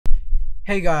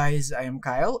Hey guys, I am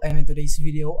Kyle, and in today's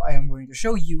video I am going to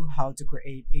show you how to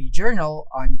create a journal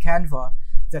on Canva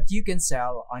that you can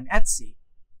sell on Etsy.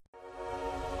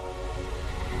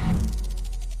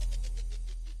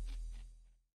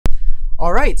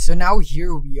 Alright, so now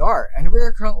here we are, and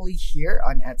we're currently here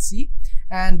on Etsy.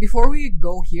 And before we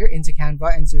go here into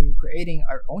Canva into creating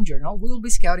our own journal, we will be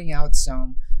scouting out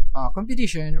some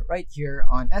competition right here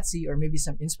on Etsy, or maybe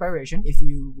some inspiration if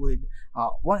you would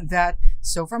want that.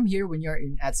 So from here, when you're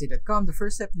in Etsy.com, the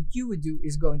first step that you would do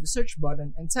is go into search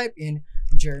button and type in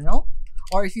journal.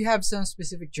 Or if you have some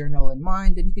specific journal in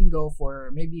mind, then you can go for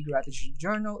maybe gratitude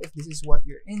journal if this is what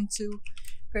you're into,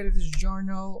 gratitude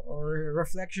journal or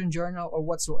reflection journal or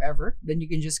whatsoever. Then you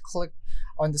can just click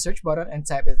on the search button and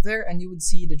type it there, and you would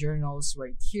see the journals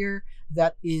right here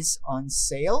that is on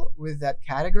sale with that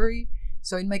category.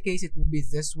 So in my case, it will be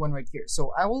this one right here.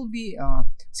 So I will be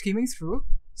skimming through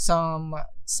some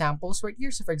samples right here.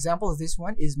 So for example, this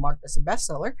one is marked as a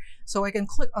bestseller. So I can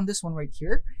click on this one right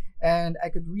here and I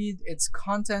could read its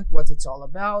content, what it's all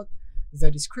about, the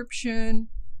description,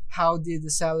 how did the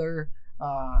seller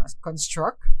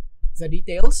construct the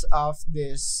details of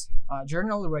this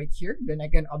journal right here. Then I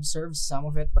can observe some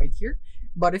of it right here.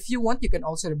 But if you want, you can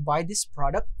also buy this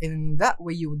product. In that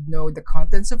way, you would know the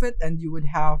contents of it and you would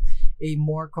have a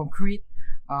more concrete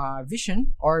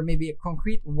vision, or maybe a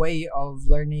concrete way of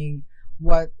learning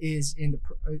what is in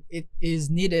it is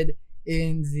needed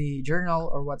in the journal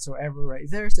or whatsoever right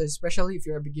there. So especially if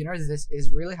you're a beginner, this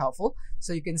is really helpful.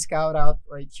 So you can scout out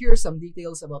right here some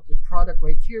details about the product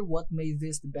right here, what made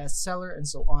this the best seller and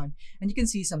so on. And you can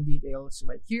see some details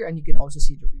right here, and you can also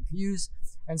see the reviews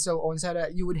and so on, so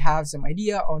that you would have some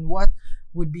idea on what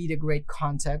would be the great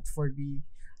content for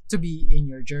to be in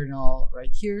your journal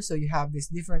right here. So you have these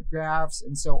different graphs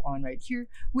and so on right here,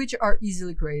 which are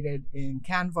easily created in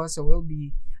Canva. So we'll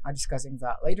be discussing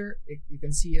that later. You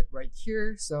can see it right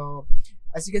here. So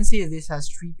as you can see, this has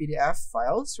 3 PDF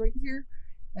files right here,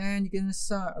 and you can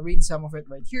read some of it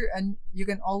right here, and you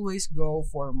can always go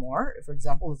for more. For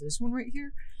example, this one right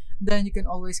here, then you can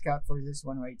always scout for this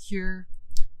one right here,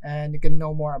 and you can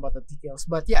know more about the details.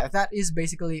 But yeah, that is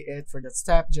basically it for that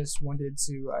step. Just wanted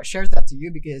to share that to you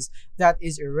because that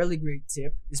is a really great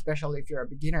tip, especially if you're a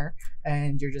beginner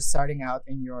and you're just starting out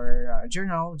in your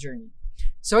journal journey.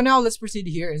 So now let's proceed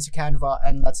here into Canva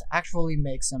and let's actually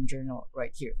make some journal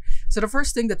right here. So the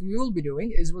first thing that we will be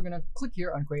doing is we're gonna click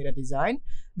here on create a design,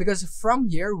 because from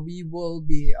here we will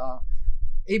be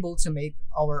able to make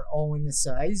our own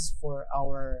size for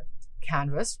our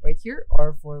canvas right here,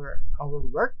 or for our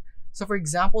work. So for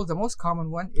example, the most common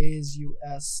one is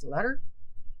US letter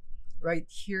right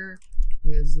here.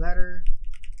 US letter,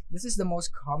 this is the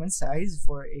most common size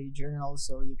for a journal,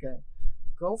 so you can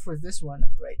go for this one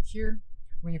right here.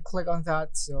 When you click on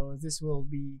that, so this will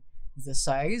be the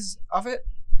size of it,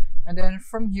 and then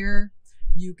from here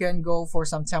you can go for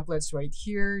some templates right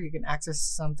here. You can access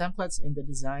some templates in the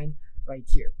design right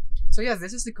here. So yeah,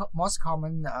 this is the most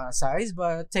common size,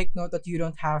 but take note that you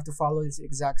don't have to follow this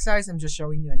exact size. I'm just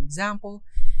showing you an example.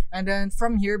 And then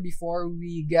from here, before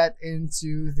we get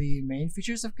into the main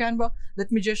features of Canva, let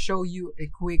me just show you a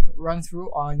quick run through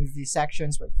on the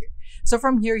sections right here. So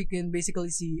from here, you can basically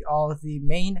see all of the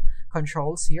main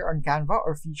controls here on Canva,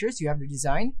 or features. You have the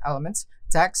design, elements,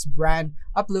 text, brand,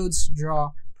 uploads,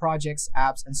 draw, projects,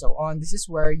 apps, and so on. This is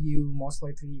where you most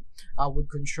likely would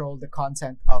control the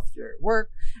content of your work.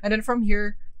 And then from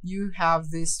here, you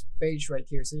have this page right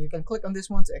here. So you can click on this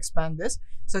one to expand this.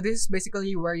 So this is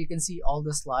basically where you can see all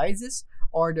the slides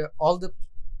or all the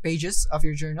pages of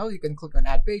your journal. You can click on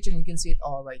add page and you can see it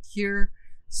all right here.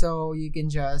 So you can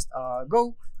just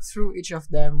go through each of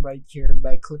them right here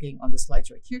by clicking on the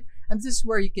slides right here. And this is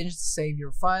where you can save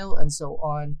your file and so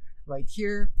on right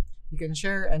here. You can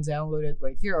share and download it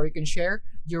right here, or you can share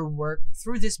your work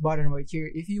through this button right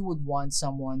here if you would want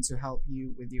someone to help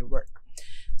you with your work.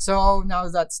 So now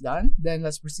that's done, then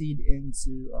let's proceed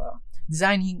into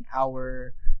designing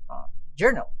our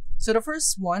journal. So the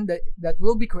first one that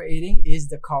we'll be creating is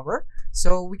the cover.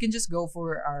 So we can just go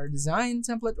for our design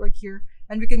template right here,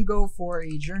 and we can go for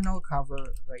a journal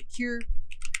cover right here.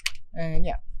 And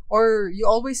yeah, or you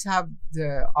always have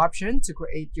the option to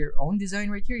create your own design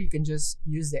right here. You can just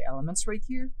use the elements right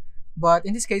here. But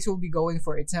in this case, we'll be going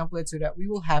for a template so that we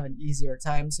will have an easier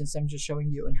time, since I'm just showing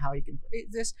you on how you can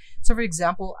create this. So for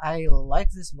example, I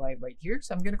like this vibe right here.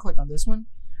 So I'm going to click on this one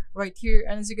right here.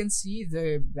 And as you can see,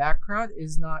 the background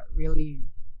is not really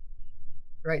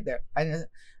right there. And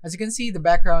as you can see, the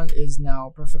background is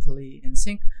now perfectly in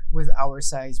sync with our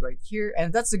size right here.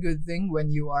 And that's a good thing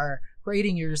when you are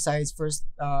creating your size first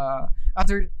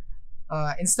after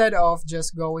instead of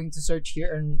just going to search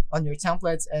here on your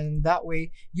templates, and that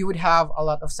way you would have a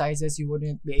lot of sizes, you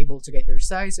wouldn't be able to get your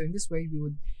size. So in this way we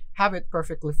would have it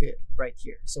perfectly fit right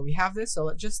here. So we have this, so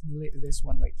let's just delete this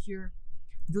one right here,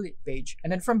 delete page,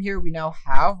 and then from here we now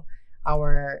have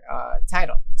our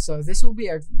title. So this will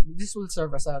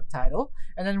serve as our title,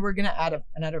 and then we're gonna add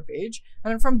another page,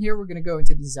 and then from here we're gonna go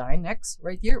into design next.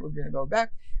 Right here we're gonna go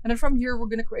back, and then from here we're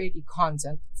gonna create a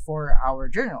content for our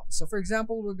journal. So for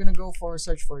example, we're gonna go for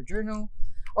search for journal,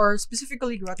 or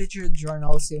specifically gratitude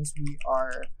journal, since we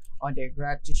are on the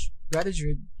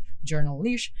gratitude journal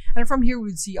niche. And from here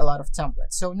we'd see a lot of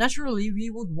templates, so naturally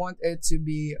we would want it to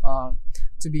be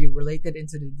related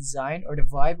into the design or the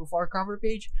vibe of our cover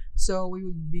page. So we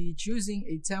would be choosing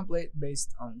a template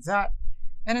based on that,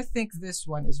 and I think this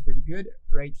one is pretty good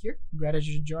right here,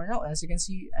 gratitude journal. As you can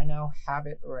see, I now have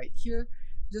it right here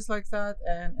just like that,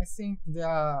 and I think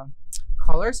the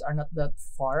colors are not that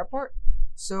far apart.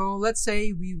 So let's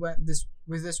say we went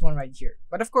with this one right here,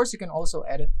 but of course you can also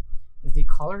edit the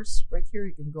colors right here.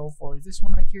 You can go for this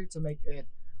one right here to make it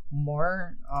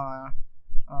more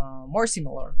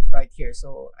similar right here.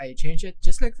 So I change it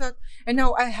just like that, and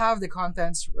now I have the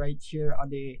contents right here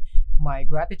on my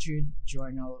gratitude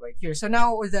journal right here. So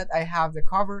now with that, I have the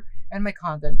cover and my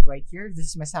content right here. This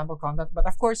is my sample content, but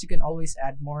of course you can always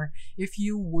add more if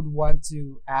you would want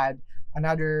to add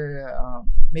another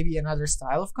maybe another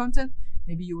style of content.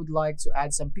 Maybe you would like to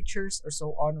add some pictures or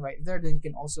so on right there, then you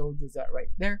can also do that right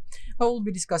there. But we'll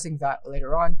be discussing that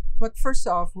later on. But first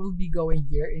off, we'll be going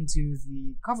here into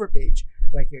the cover page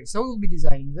right here. So we'll be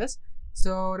designing this.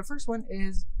 So the first one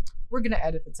is we're gonna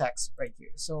edit the text right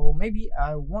here. So maybe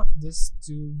I want this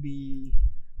to be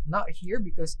not here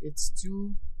because it's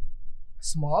too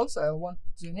small. So I want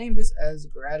to name this as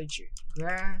gratitude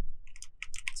right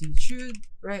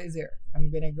there. I'm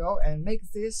gonna go and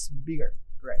make this bigger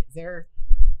right there,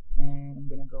 and I'm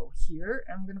gonna go here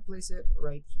and I'm gonna place it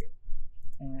right here,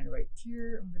 and right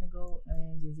here I'm gonna go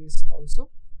and do this also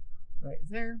right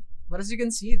there. But as you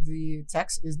can see, the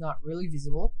text is not really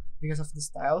visible because of the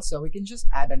style, so we can just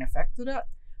add an effect to that.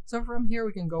 So from here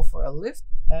we can go for a lift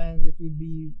and it would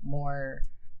be more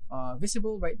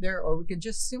visible right there, or we can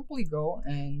just simply go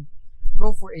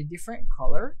for a different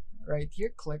color right here.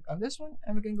 Click on this one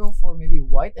and we can go for maybe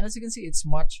white, and as you can see it's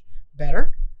much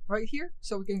better right here.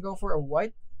 So we can go for a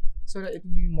white so that it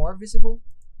would be more visible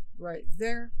right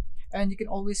there. And you can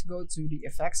always go to the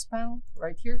effects panel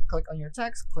right here, click on your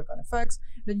text, click on effects,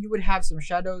 then you would have some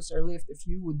shadows or lift if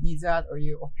you would need that, or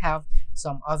you have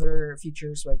some other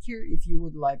features right here if you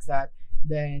would like that.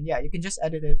 Then yeah, you can just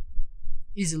edit it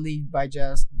easily by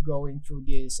just going through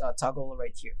this toggle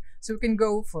right here. So we can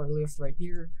go for lift right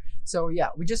here. So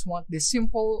yeah, we just want this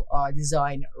simple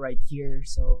design right here.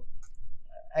 So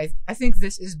I think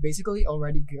this is basically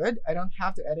already good. I don't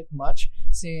have to edit much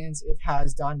since it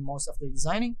has done most of the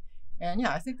designing. And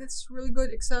yeah, I think that's really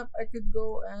good, except I could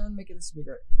go and make it this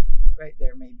bigger right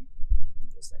there, maybe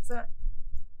just like that.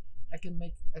 I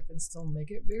can still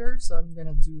make it bigger, so I'm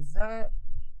gonna do that.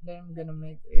 Then I'm gonna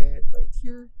make it right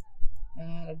here,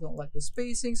 and I don't like the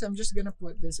spacing, so I'm just gonna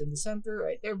put this in the center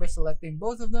right there by selecting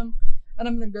both of them, and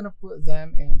I'm gonna put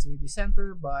them into the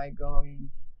center by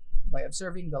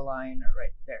observing the line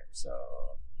right there. So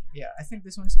yeah, I think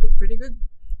this one is good, pretty good.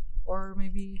 Or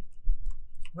maybe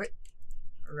wait,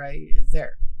 right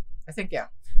there. I think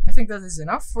that is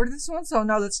enough for this one. So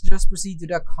now let's just proceed to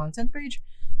the content page.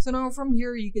 So now from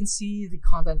here you can see the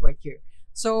content right here.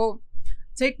 So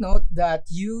take note that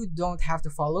you don't have to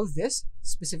follow this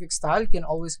specific style. You can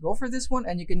always go for this one,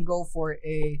 and you can go for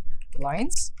a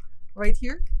lines right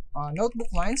here,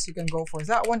 notebook lines. You can go for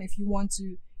that one if you want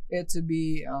it to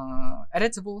be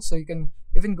editable. So you can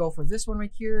even go for this one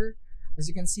right here, as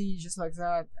you can see, just like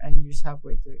that, and you just have to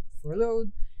wait for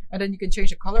load. And then you can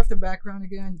change the color of the background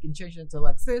again. You can change it to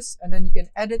like this, and then you can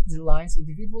edit the lines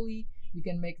individually. You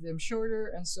can make them shorter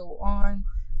and so on,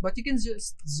 but you can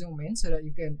just zoom in so that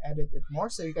you can edit it more.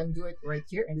 So you can do it right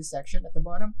here in this section at the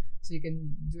bottom. So you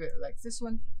can do it like this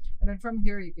one, and then from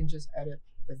here you can just edit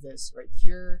this right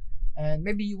here. And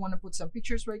maybe you want to put some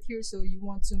pictures right here, so you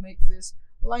want to make this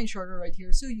line shorter right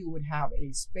here, so you would have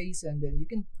a space, and then you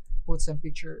can put some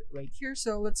picture right here.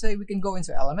 So let's say we can go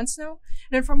into elements now,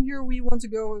 and then from here we want to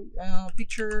go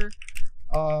picture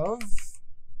of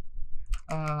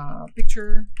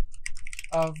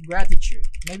gratitude,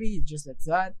 maybe just like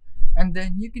that. And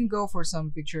then you can go for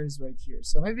some pictures right here.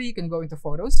 So maybe you can go into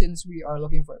photos, since we are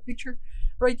looking for a picture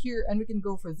right here, and we can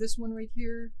go for this one right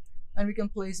here, and we can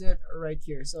place it right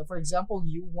here. So for example,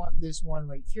 you want this one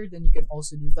right here, then you can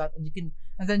also do that, and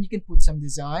then you can put some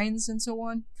designs and so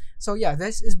on. So yeah,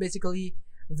 this is basically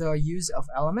the use of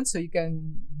elements. So you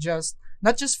can just,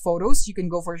 not just photos, you can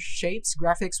go for shapes,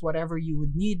 graphics, whatever you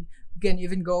would need. You can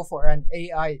even go for an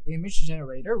AI image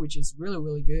generator, which is really,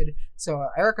 really good. So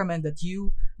I recommend that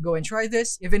you go and try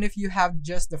this. Even if you have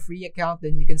just the free account,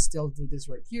 then you can still do this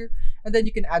right here. And then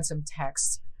you can add some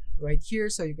text right here.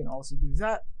 So you can also do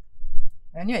that.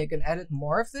 And yeah, you can edit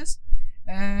more of this.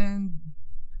 And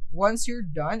once you're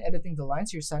done editing the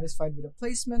lines, you're satisfied with the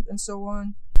placement and so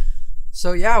on.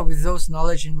 So yeah, with those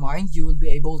knowledge in mind, you will be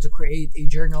able to create a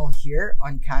journal here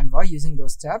on Canva using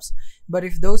those tabs. But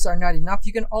if those are not enough,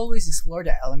 you can always explore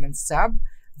the Elements tab,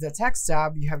 the Text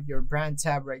tab. You have your Brand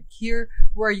tab right here,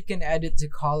 where you can edit the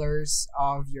colors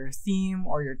of your theme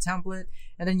or your template.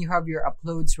 And then you have your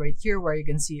Uploads right here, where you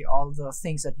can see all the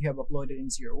things that you have uploaded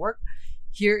into your work.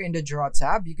 Here in the Draw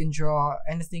tab, you can draw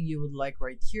anything you would like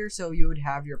right here. So you would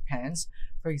have your pens,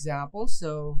 for example.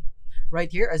 So right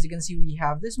here, as you can see, we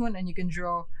have this one, and you can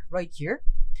draw right here,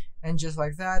 and just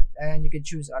like that. And you can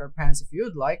choose other pens if you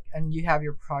would like, and you have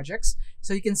your projects.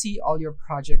 So you can see all your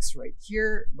projects right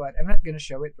here, but I'm not going to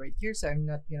show it right here, so I'm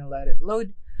not going to let it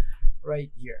load right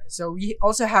here. So we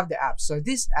also have the apps. So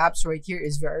these apps right here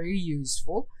is very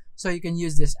useful. So you can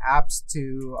use these apps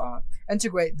to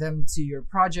integrate them to your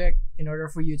project in order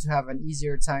for you to have an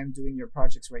easier time doing your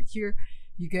projects right here.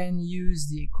 You can use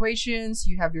the equations,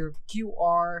 you have your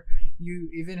QR,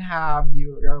 you even have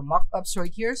your mock-ups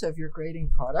right here. So if you're creating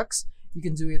products, you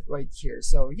can do it right here.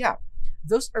 So yeah,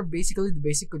 those are basically the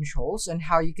basic controls on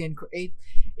how you can create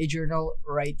a journal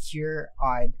right here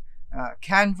on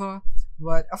Canva.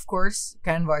 But of course,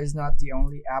 Canva is not the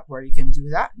only app where you can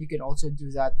do that. You can also do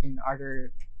that in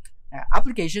other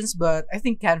applications, but I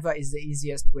think Canva is the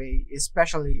easiest way,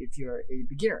 especially if you're a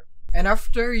beginner. And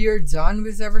after you're done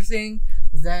with everything,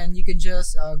 then you can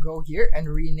just go here and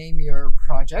rename your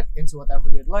project into whatever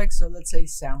you'd like. So let's say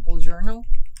sample journal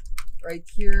right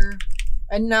here.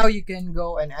 And now you can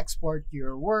go and export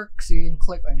your work. So you can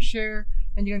click on share,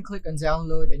 and you can click on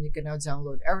download, and you can now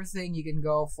download everything. You can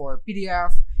go for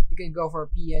PDF, you can go for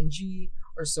PNG,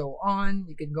 or so on.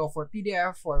 You can go for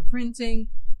PDF for printing.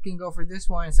 You can go for this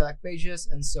one and select pages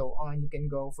and so on. You can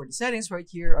go for the settings right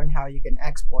here on how you can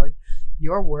export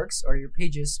your works or your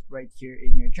pages right here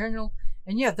in your journal.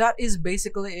 And yeah, that is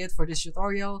basically it for this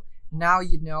tutorial. Now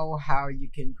you know how you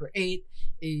can create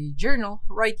a journal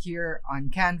right here on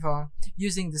Canva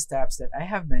using the steps that I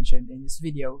have mentioned in this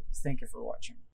video. Thank you for watching.